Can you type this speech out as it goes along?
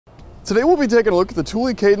Today we'll be taking a look at the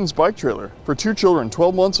Thule Cadence Bike Trailer for 2 children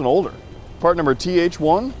 12 months and older. Part number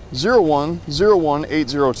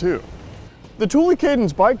TH10101802. The Thule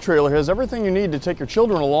Cadence Bike Trailer has everything you need to take your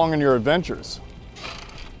children along on your adventures.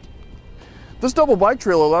 This double bike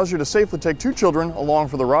trailer allows you to safely take 2 children along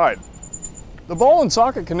for the ride. The ball and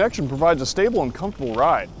socket connection provides a stable and comfortable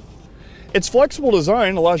ride. Its flexible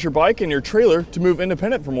design allows your bike and your trailer to move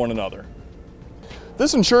independent from one another.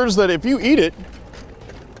 This ensures that if you eat it,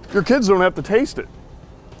 your kids don't have to taste it.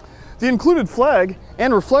 The included flag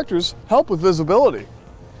and reflectors help with visibility.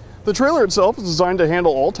 The trailer itself is designed to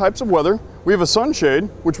handle all types of weather. We have a sunshade,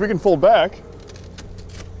 which we can fold back,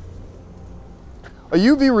 a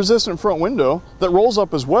UV resistant front window that rolls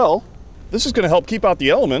up as well. This is going to help keep out the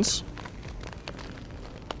elements.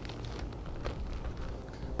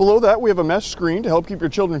 Below that, we have a mesh screen to help keep your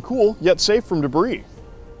children cool, yet safe from debris.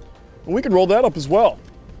 And we can roll that up as well.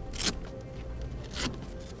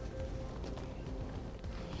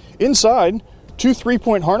 Inside, 2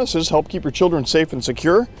 3-point harnesses help keep your children safe and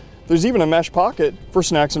secure. There's even a mesh pocket for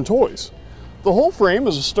snacks and toys. The whole frame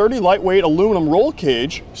is a sturdy, lightweight aluminum roll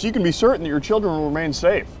cage, so you can be certain that your children will remain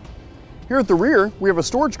safe. Here at the rear, we have a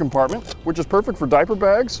storage compartment, which is perfect for diaper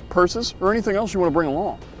bags, purses, or anything else you want to bring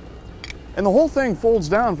along. And the whole thing folds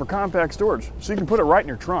down for compact storage, so you can put it right in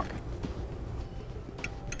your trunk.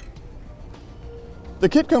 The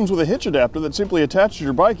kit comes with a hitch adapter that simply attaches to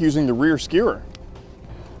your bike using the rear skewer.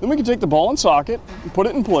 Then we can take the ball and socket and put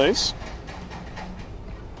it in place.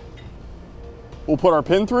 We'll put our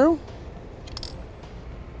pin through,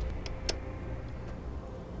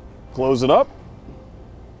 close it up.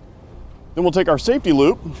 Then we'll take our safety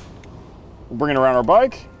loop, we'll bring it around our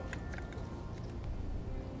bike,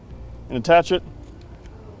 and attach it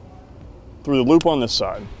through the loop on this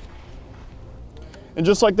side. And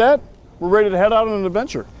just like that, we're ready to head out on an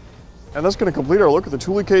adventure. And that's going to complete our look at the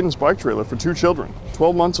Thule Cadence Bike Trailer for 2 children,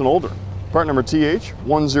 12 months and older. Part number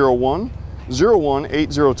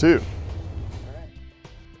TH10101802.